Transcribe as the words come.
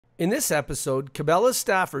In this episode, Cabela's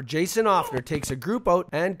staffer Jason Offner takes a group out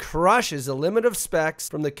and crushes a limit of specs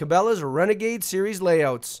from the Cabela's Renegade Series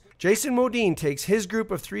layouts. Jason Modine takes his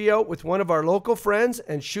group of 3 out with one of our local friends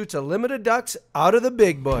and shoots a limit of ducks out of the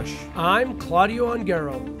big bush. I'm Claudio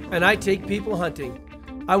Ongaro, and I take people hunting.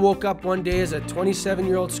 I woke up one day as a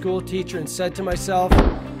 27-year-old school teacher and said to myself,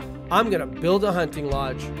 I'm gonna build a hunting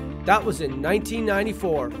lodge. That was in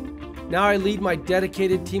 1994. Now I lead my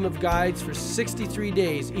dedicated team of guides for 63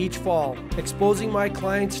 days each fall, exposing my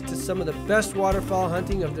clients to some of the best waterfowl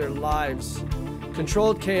hunting of their lives.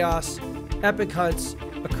 Controlled chaos, epic hunts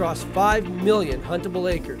across 5 million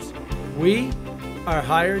huntable acres. We are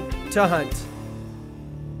hired to hunt.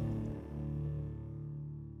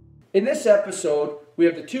 In this episode, we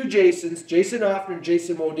have the two Jasons, Jason Offner and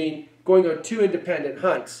Jason Modine, going on 2 independent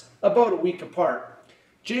hunts, about a week apart.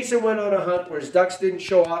 Jason went on a hunt where his ducks didn't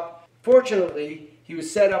show up. Fortunately, he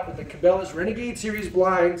was set up with the Cabela's Renegade Series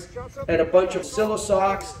blinds and a bunch of silo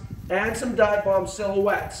socks and some dive bomb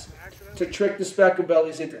silhouettes to trick the speckle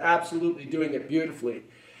bellies into absolutely doing it beautifully.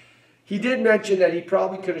 He did mention that he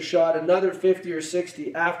probably could have shot another 50 or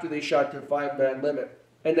 60 after they shot their 5-man limit,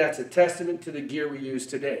 and that's a testament to the gear we use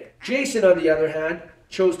today. Jason, on the other hand,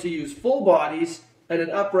 chose to use full bodies and an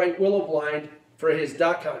upright willow blind for his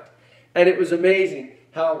duck hunt, and it was amazing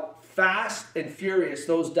how fast and furious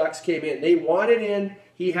those ducks came in. They wanted in.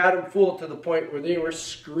 He had them fooled to the point where they were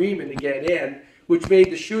screaming to get in, which made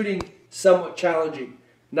the shooting somewhat challenging.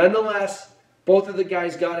 Nonetheless, both of the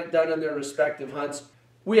guys got it done on their respective hunts.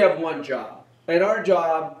 We have one job, and our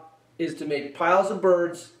job is to make piles of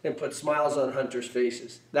birds and put smiles on hunters'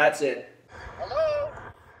 faces. That's it. Hello?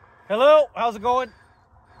 Hello, how's it going?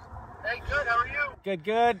 Hey, good, how are you? Good,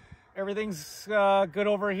 good. Everything's good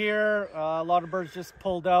over here. A lot of birds just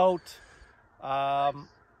pulled out.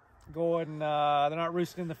 They're not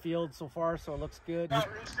roosting in the field so far, so it looks good. Not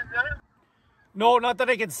roosting there? No, not that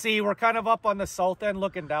I can see. We're kind of up on the south end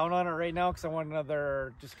looking down on it right now because I want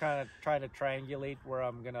another, just kind of trying to triangulate where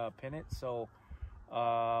I'm going to pin it. So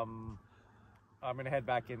I'm going to head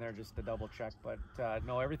back in there just to double check. But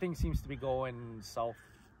no, everything seems to be going south.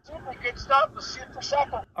 Super, good stuff. We'll see you for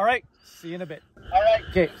supper. All right, see you in a bit. All right.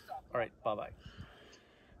 Okay. All right, bye-bye.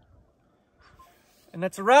 And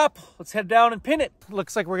that's a wrap. Let's head down and pin it.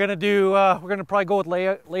 Looks like we're gonna do. We're gonna probably go with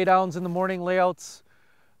lay downs in the morning, layouts.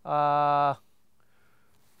 Birds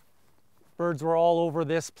were all over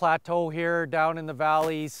this plateau here, down in the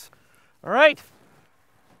valleys. All right,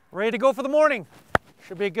 ready to go for the morning.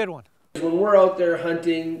 Should be a good one. When we're out there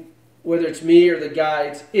hunting, whether it's me or the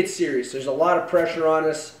guides, it's serious. There's a lot of pressure on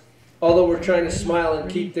us. Although we're trying to smile and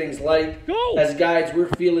keep things light, as guides, we're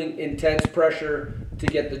feeling intense pressure to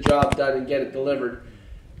get the job done and get it delivered.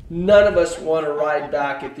 None of us want to ride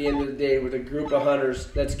back at the end of the day with a group of hunters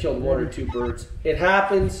that's killed 1 or 2 birds. It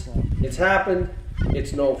happens. It's happened.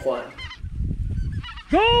 It's no fun.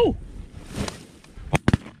 Go!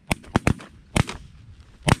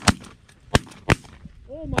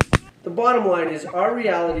 Oh my. The bottom line is our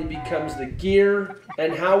reality becomes the gear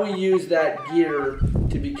and how we use that gear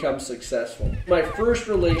to become successful. My first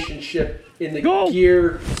relationship in the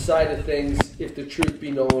gear side of things, if the truth be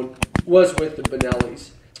known, was with the Benellis.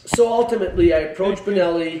 So ultimately I approached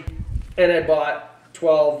Benelli and I bought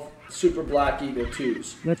 12 Super Black Eagle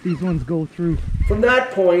 2s. Let these ones go through. From that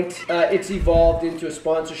point, it's evolved into a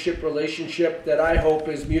sponsorship relationship that I hope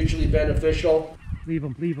is mutually beneficial. Leave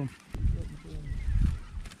them, leave them.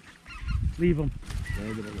 Leave them.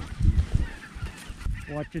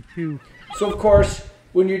 Watch it too. So of course,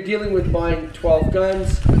 when you're dealing with buying 12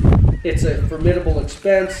 guns, it's a formidable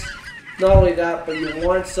expense. Not only that, but you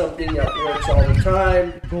want something that works all the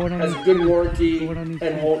time, has a good warranty,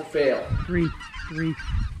 and won't fail. 3,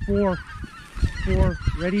 4,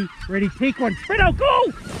 ready, take one, spread out,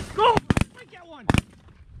 go! Break that one!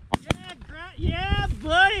 Yeah,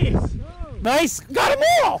 buddies! Nice, got them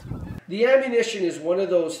all! The ammunition is one of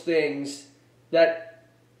those things that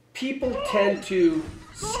people tend to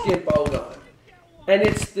skimp out on. And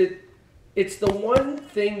it's the one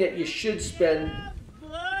thing that you should spend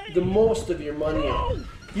the most of your money on.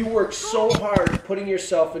 You work so hard putting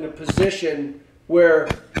yourself in a position where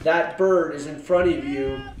that bird is in front of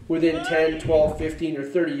you within 10, 12, 15, or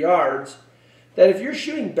 30 yards, that if you're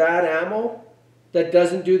shooting bad ammo that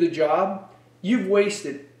doesn't do the job, you've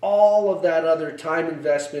wasted all of that other time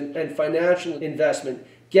investment and financial investment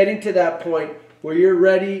getting to that point where you're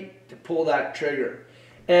ready to pull that trigger.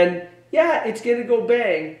 And yeah, it's going to go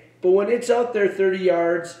bang, but when it's out there 30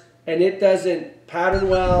 yards and it doesn't pattern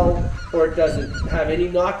well, or it doesn't have any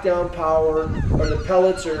knockdown power, or the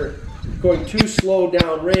pellets are going too slow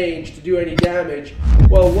down range to do any damage,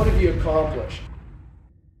 well, what have you accomplished?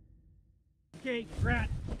 Okay,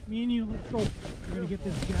 Grant, me and you, let's go. We're gonna get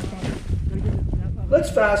this gas on.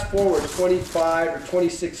 Let's fast forward 25 or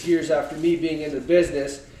 26 years after me being in the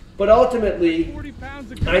business, but ultimately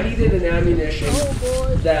I needed an ammunition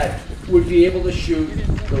that would be able to shoot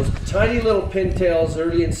those tiny little pintails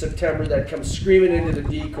early in September that come screaming into the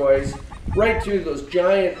decoys, right through those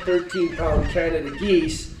giant 13-pound Canada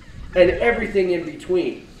geese and everything in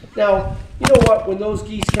between. Now, you know what, when those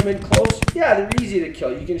geese come in close, yeah, they're easy to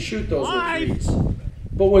kill. You can shoot those with threes.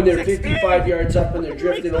 But when they're 55 yards up and they're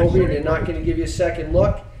drifting over you and they're not going to give you a second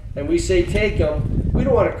look, and we say take them, we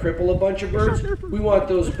don't want to cripple a bunch of birds. We want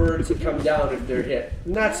those birds to come down if they're hit.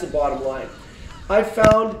 And that's the bottom line. I've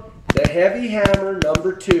found the heavy hammer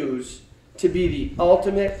number 2s to be the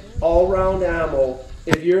ultimate all-round ammo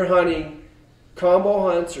if you're hunting combo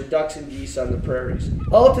hunts or ducks and geese on the prairies.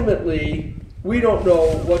 Ultimately, we don't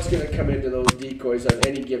know what's going to come into those decoys on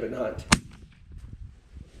any given hunt.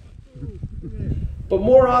 But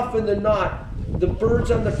more often than not, the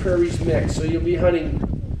birds on the prairies mix. So you'll be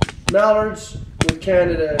hunting mallards with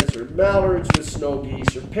Canadas, or mallards with snow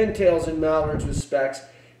geese, or pintails and mallards with specks.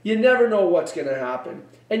 You never know what's going to happen.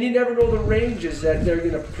 And you never know the ranges that they're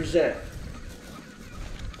going to present.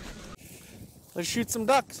 Let's shoot some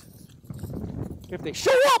ducks. If they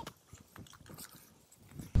show up!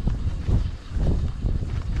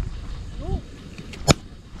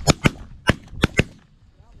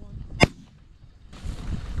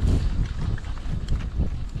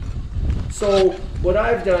 So what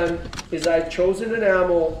I've done is I've chosen an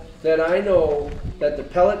ammo that I know that the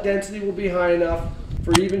pellet density will be high enough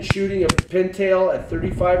for even shooting a pintail at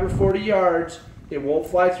 35 or 40 yards. It won't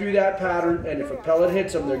fly through that pattern, and if a pellet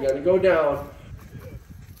hits them, they're going to go down.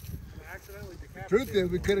 Truth is,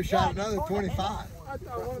 we could have shot another 25.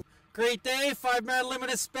 Great day, 5-man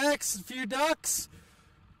limited specs, a few ducks.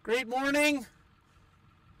 Great morning.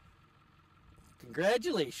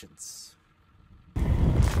 Congratulations.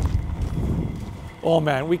 Oh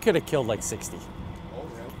man, we could have killed like 60.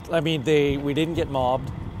 I mean, we didn't get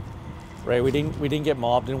mobbed, right? We didn't get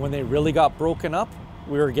mobbed, and when they really got broken up,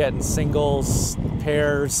 we were getting singles,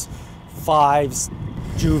 pairs, fives,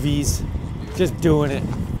 juvies, just doing it.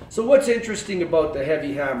 So what's interesting about the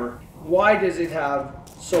heavy hammer? Why does it have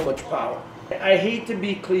so much power? I hate to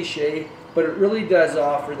be cliche, but it really does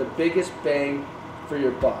offer the biggest bang for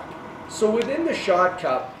your buck. So within the shot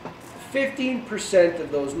cup, 15%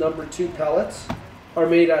 of those number 2 pellets are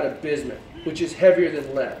made out of bismuth, which is heavier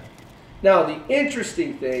than lead. Now the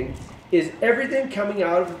interesting thing is everything coming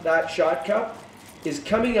out of that shot cup is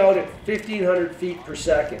coming out at 1,500 feet per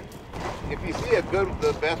second. If you see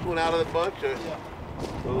the best one out of the bunch,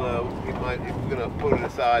 we're gonna put it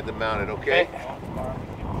aside to mount it, okay?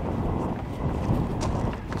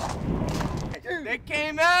 They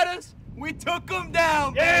came at us, we took them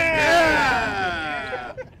down.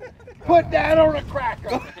 Yeah! Put that on a cracker.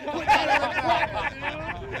 Put that on a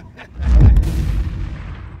cracker.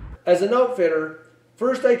 As an outfitter,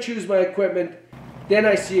 first I choose my equipment, then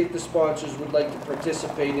I see if the sponsors would like to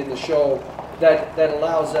participate in the show that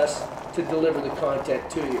allows us to deliver the content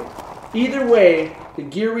to you. Either way, the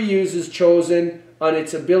gear we use is chosen on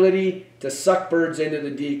its ability to suck birds into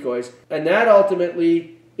the decoys, and that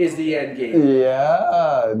ultimately is the end game.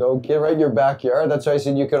 Yeah, no kid, right in your backyard. That's why I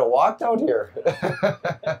said you could have walked out here.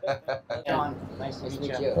 John, nice to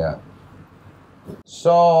meet you. Yeah.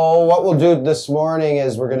 So what we'll do this morning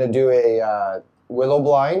is we're going to do a willow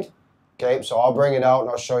blind. Okay, so I'll bring it out and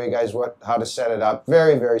I'll show you guys how to set it up.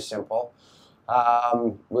 Very, very simple.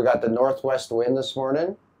 We got the northwest wind this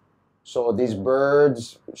morning. So these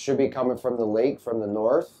birds should be coming from the lake from the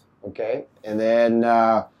north. Okay, and then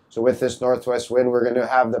so with this northwest wind, we're going to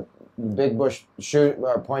have the big bush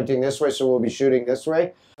pointing this way, so we'll be shooting this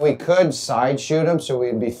way. We could side shoot them, so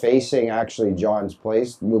we'd be facing actually John's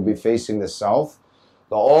place. We'll be facing the south.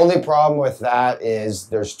 The only problem with that is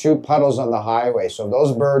there's 2 puddles on the highway. So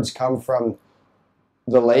those birds come from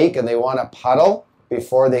the lake and they want to puddle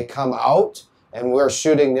before they come out, and we're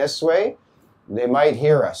shooting this way. They might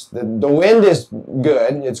hear us. The wind is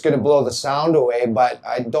good. It's going to blow the sound away, but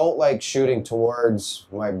I don't like shooting towards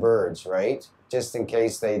my birds, right? Just in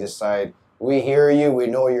case they decide, we hear you, we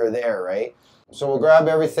know you're there, right? So we'll grab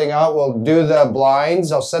everything out. We'll do the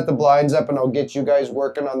blinds. I'll set the blinds up and I'll get you guys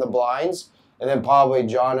working on the blinds. And then probably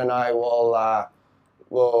John and I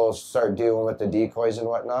will start dealing with the decoys and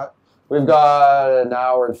whatnot. We've got an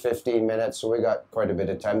hour and 15 minutes, so we got quite a bit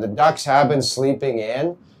of time. The ducks have been sleeping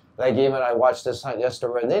in. Like even I watched this hunt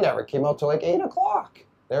yesterday, and they never came out till like 8 o'clock.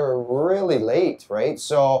 They were really late, right?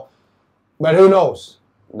 So, but who knows?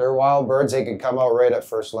 They're wild birds. They could come out right at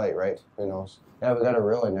first light, right? Who knows? Yeah, we got a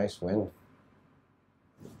really nice wind.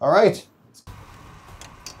 All right.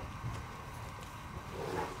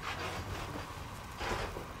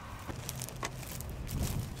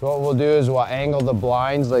 So what we'll do is we'll angle the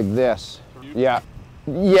blinds like this. Yeah,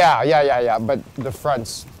 but the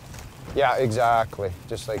fronts, yeah, exactly,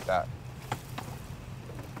 just like that.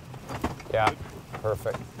 Yeah,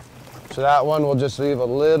 perfect. So that one we'll just leave a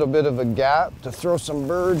little bit of a gap to throw some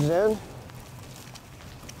birds in.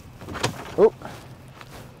 Oop.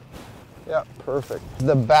 Yeah, perfect.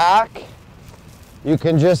 The back, you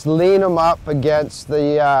can just lean them up against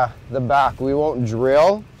the back. We won't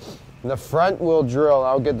drill. The front will drill.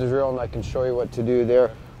 I'll get the drill and I can show you what to do there.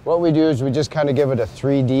 What we do is we just kind of give it a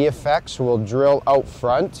 3D effect. So we'll drill out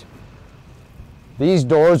front. These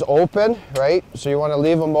doors open, right? So you want to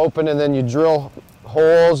leave them open and then you drill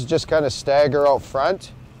holes, just kind of stagger out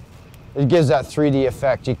front. It gives that 3D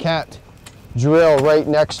effect. You can't drill right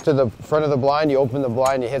next to the front of the blind. You open the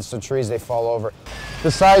blind, it hits the trees, they fall over. The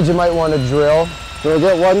sides you might want to drill. So we'll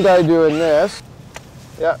get one guy doing this.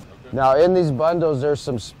 Yeah. Now in these bundles there's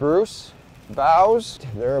some spruce boughs.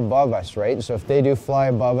 They're above us, right? So if they do fly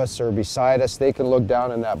above us or beside us, they can look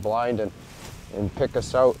down in that blind and pick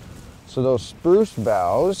us out. So those spruce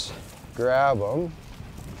boughs, grab them.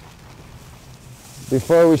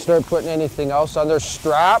 Before we start putting anything else on, there's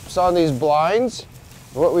straps on these blinds.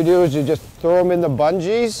 What we do is you just throw them in the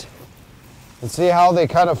bungees and see how they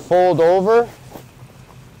kind of fold over,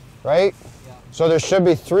 right? Yeah. So there should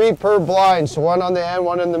be 3 per blind, so 1 on the end,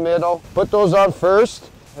 1 in the middle. Put those on first,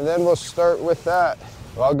 and then we'll start with that.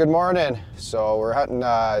 Well, good morning. So we're hunting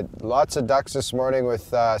lots of ducks this morning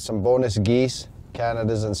with some bonus geese,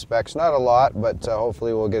 Canada's and specs. Not a lot, but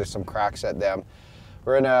hopefully we'll get some cracks at them.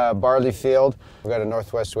 We're in a barley field. We've got a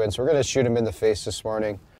northwest wind, so we're going to shoot him in the face this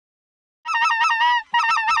morning.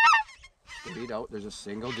 Lead out, there's a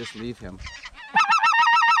single, just leave him.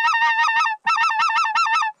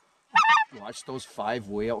 Watch those 5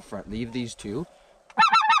 way out front. Leave these 2.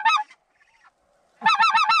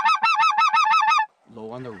 Low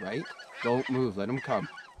on the right. Don't move, let him come.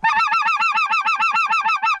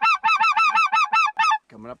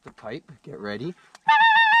 Coming up the pipe, get ready.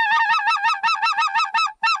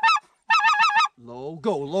 Low,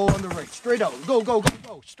 go, low on the right, straight out, go, go, go,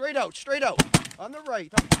 go, straight out, on the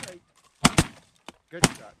right, Good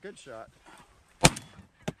shot, good shot.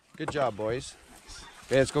 Good job, boys.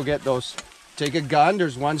 Okay, let's go get those. Take a gun,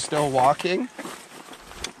 there's one still walking.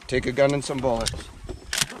 Take a gun and some bullets.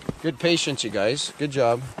 Good patience, you guys, good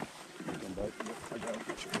job.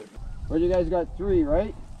 Well, you guys got 3,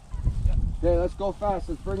 right? Okay, let's go fast,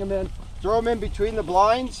 let's bring them in. Throw them in between the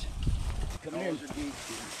blinds. Come in.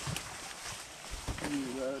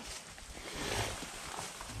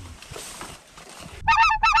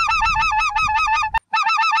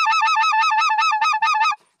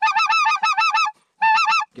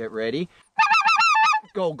 Get ready.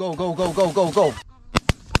 Go, go, go, go, go, go, go.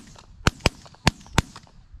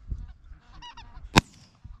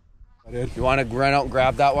 You want to run out and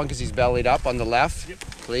grab that one because he's bellied up on the left,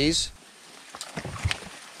 please?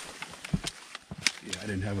 Yeah, I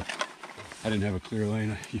didn't have a clear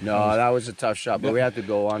lane. No, that was a tough shot, but we had to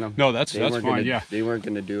go on them. No, that's fine. Yeah, they weren't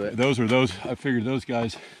going to do it. Those were those. I figured those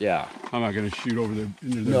guys. Yeah. I'm not going to shoot over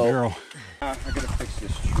into the barrel. I got to fix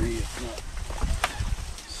this tree. It's not.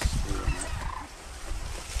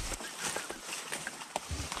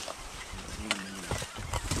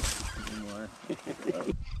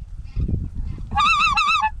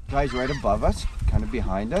 Guys right above us, kind of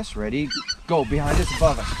behind us. Ready? Go. Behind us,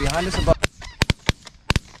 above us. Behind us, above us.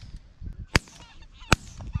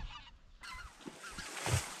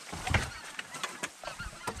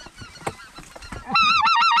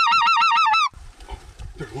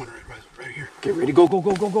 There's one right here. Get ready. Go, go,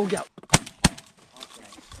 go, go, go. Yeah.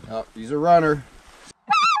 Oh, he's a runner.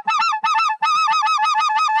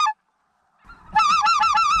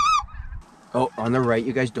 Oh, on the right,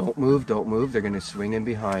 you guys don't move, don't move. They're gonna swing in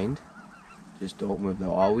behind. Just don't move.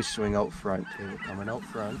 They'll always swing out front. Okay, they're coming out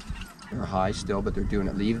front. They're high still, but they're doing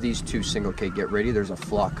it. Leave these 2 single. Okay, get ready. There's a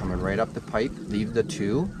flock coming right up the pipe. Leave the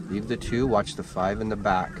 2. Leave the 2. Watch the 5 in the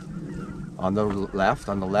back. On the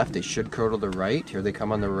left, they should curl to the right. Here they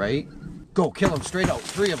come on the right. Go, kill them straight out.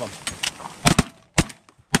 3 of them.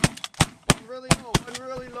 One really low, one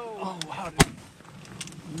really low. Oh, how did I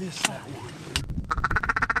miss that one?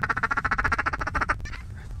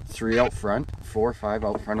 3 out front, 4, 5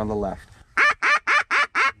 out front on the left.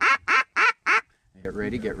 Get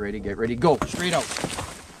ready, get ready, get ready. Go, straight out.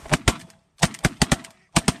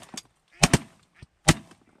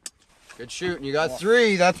 Good shooting, you got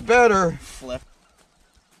 3, that's better. Flip.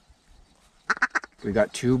 We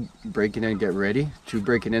got 2 breaking in, get ready. 2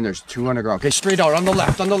 breaking in, there's 2 on the ground. Okay, straight out, on the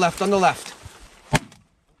left, on the left, on the left.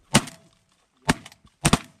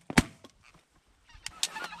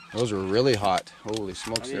 Those were really hot. Holy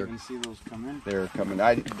smokes, I didn't even see those come in. they're coming.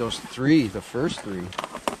 Those three, the first three,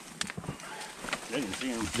 I didn't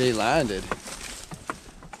see them. they landed.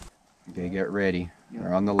 Okay, get ready.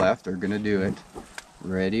 They're on the left. They're gonna do it.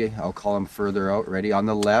 Ready? I'll call them further out. Ready? On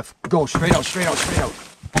the left. Go straight out, straight out, straight out.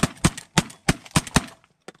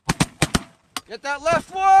 Get that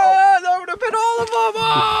left one! That would have been all of them!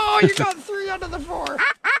 Oh, you got 3 out of the 4.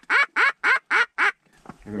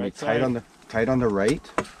 You're gonna be tight on the right.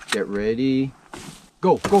 Get ready.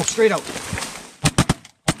 Go, go straight out.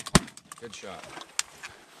 Good shot.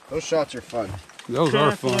 Those shots are fun. Those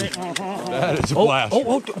are fun. That is a blast.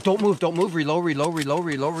 Oh, don't move, don't move. Reload, reload, reload,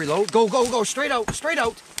 reload, reload. Go, go, go. Straight out, straight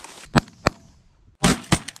out.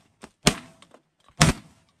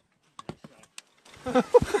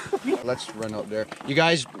 Let's run out there. You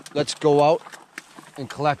guys, let's go out and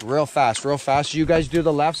collect real fast, real fast. You guys do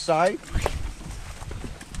the left side.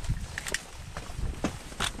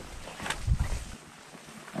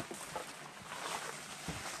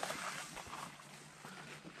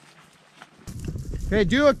 Okay,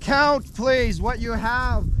 do a count, please, what you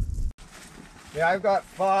have. Yeah, I've got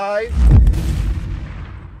 5.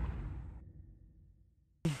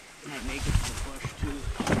 Might make it to the bush too.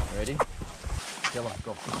 Ready? Kill him,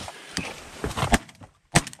 go.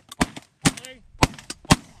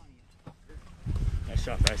 Nice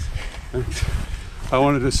shot, guys. I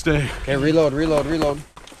wanted to stay. Okay, reload, reload, reload.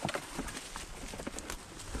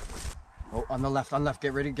 Oh, on the left, on left.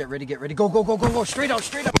 Get ready, get ready, get ready. Go, go, go, go, go. Straight out,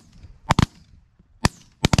 straight out.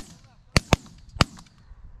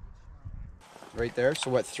 Right there. So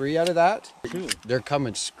what, 3 out of that? 2. They're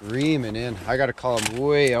coming screaming in. I got to call them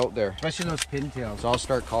way out there. Especially those pintails. So I'll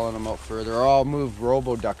start calling them out further. Or I'll move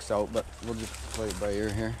robo ducks out, but we'll just play it by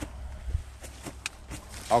ear here.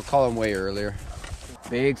 I'll call them way earlier.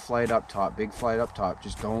 Big flight up top, big flight up top.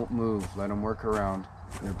 Just don't move. Let them work around.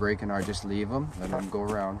 They're breaking our, just leave them. Let them go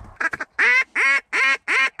around.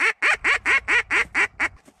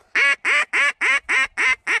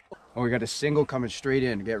 Oh, we got a single coming straight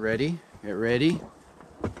in. Get ready. Get ready.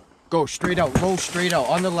 Go straight out. Go straight out.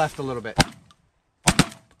 On the left a little bit. There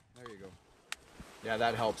you go. Yeah,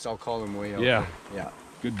 that helps. I'll call him way out. Yeah. Yeah.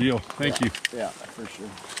 Good deal. Thank you. Yeah, for sure.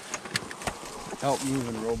 Help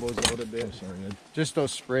moving robos out a bit. Sorry, Ed. Just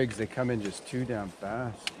those sprigs, they come in just too damn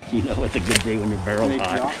fast. You know it's a good day when your barrel's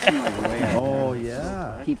hot. Oh,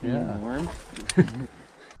 yeah. Keeping you warm.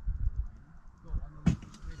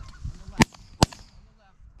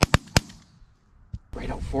 Right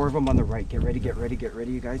out, 4 of them on the right. Get ready, get ready, get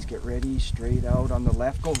ready, you guys. Get ready. Straight out on the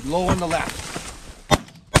left. Go low on the left.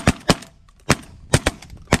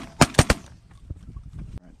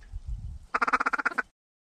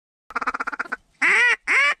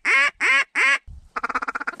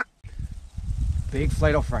 Big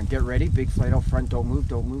flight out front. Get ready. Big flight out front. Don't move.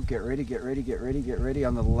 Don't move. Get ready. Get ready. Get ready. Get ready.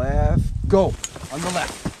 On the left. Go. On the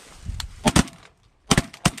left.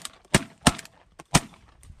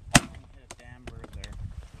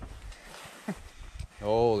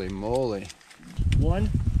 Holy moly. 1.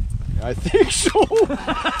 I think so.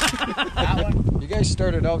 That one. You guys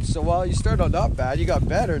started out so well. You started out not bad. You got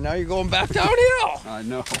better. Now you're going back downhill. I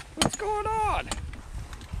know. What's going on?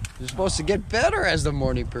 You're supposed to get better as the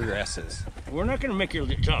morning progresses. We're not going to make your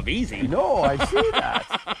job easy. No, I see that.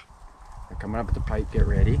 They're coming up with the pipe. Get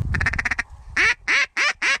ready.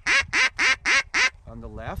 On the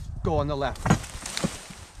left. Go on the left.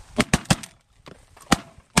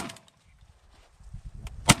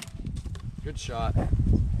 Good shot.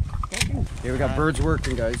 Okay, we got birds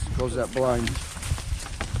working, guys. Close that blind.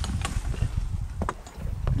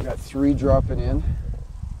 We got 3 dropping in.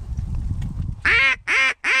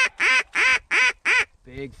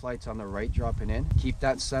 Big flights on the right dropping in. Keep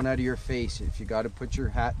that sun out of your face. If you got to put your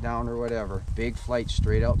hat down or whatever. Big flight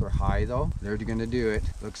straight out. They're high though. They're going to do it.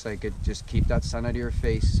 Looks like it. Just keep that sun out of your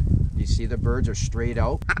face. You see the birds are straight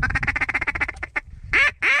out.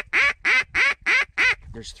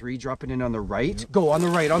 There's 3 dropping in on the right. Go on the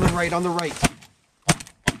right, on the right, on the right.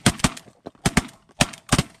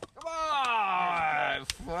 Come on!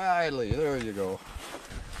 Finally, there you go.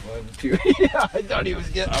 1, 2. Yeah, I thought he was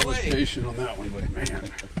getting I was away. patient on that one, but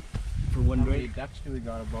man. For 1 day. How many ducks do we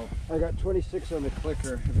got about? I got 26 on the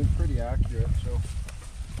clicker. I've been pretty accurate, so.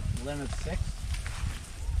 Limit 6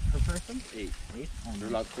 per person? 8. 8? They're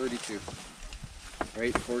about 32.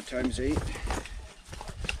 Right, 4 times 8.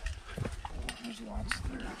 There's lots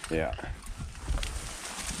there. Yeah.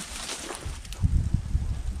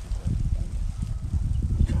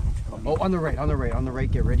 Oh, on the right, on the right, on the right.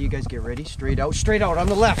 Get ready, you guys, get ready. Straight out, on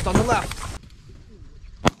the left, on the left.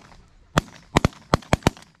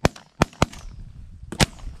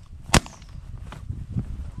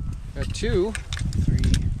 2,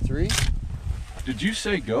 3. Did you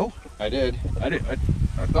say go? I did. I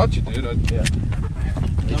thought you did. Yeah.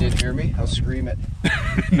 You didn't hear me? I'll scream it.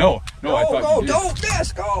 No, I thought you did. Go,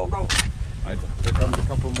 yes, go. There comes a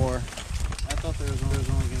couple more. I thought there was only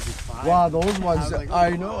going to be 5. Wow, those ones, I was like,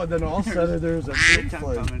 I know, and then all of a sudden there's a big time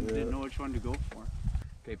one. coming. Didn't know which one to go for.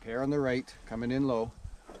 Okay, pair on the right, coming in low.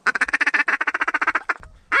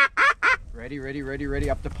 Ready,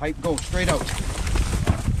 up the pipe, go, straight out.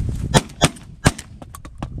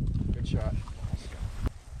 Good shot.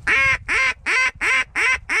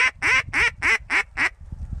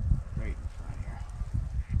 Right in front here.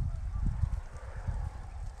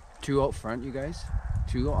 2 out front, you guys.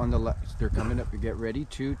 2 on the left, they're coming up, you get ready.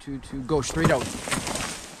 2, go, straight out.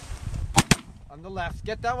 On the left,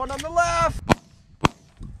 get that one on the left.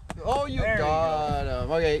 Oh, you got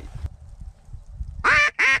him. Okay.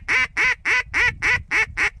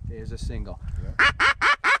 There's a single.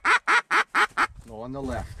 Go on the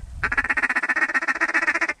left.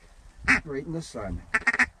 Right in the sun.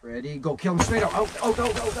 Ready, go. Kill him straight out. Out.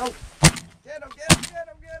 Get him.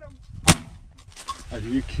 Are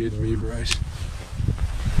you kidding me, Bryce?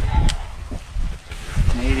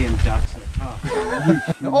 Canadian ducks are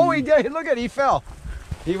tough. Oh, he did. Look at it. He fell.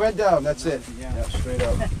 He went down. That's it. Yeah, straight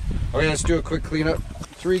up. Okay, let's do a quick cleanup.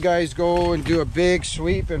 3 guys go and do a big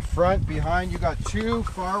sweep in front, behind. You got 2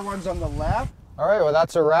 far ones on the left. All right, well,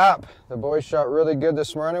 that's a wrap. The boys shot really good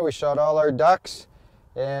this morning. We shot all our ducks,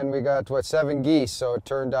 and we got, 7 geese. So it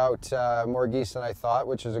turned out more geese than I thought,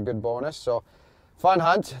 which is a good bonus. So fun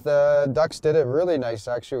hunt. The ducks did it really nice,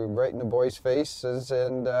 actually, right in the boys' faces,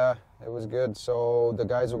 and it was good. So the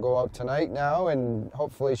guys will go out tonight now and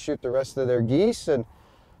hopefully shoot the rest of their geese. And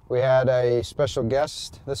we had a special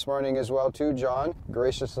guest this morning as well too. John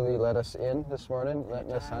graciously let us in this morning,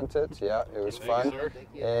 letting us hunt it. Yeah, it was fun.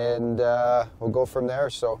 And we'll go from there.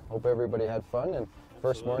 So hope everybody had fun. And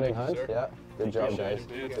first morning hunt. Yeah, good job, guys.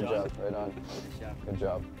 Good job. Right on. Good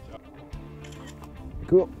job.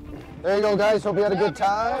 Cool. There you go, guys. Hope you had a good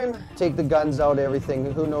time. Take the guns out,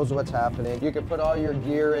 everything. Who knows what's happening. You can put all your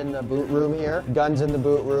gear in the boot room here. Guns in the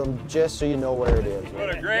boot room, just so you know where it is.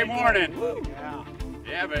 What a great morning. Yeah.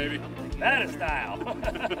 Yeah, baby. That is style.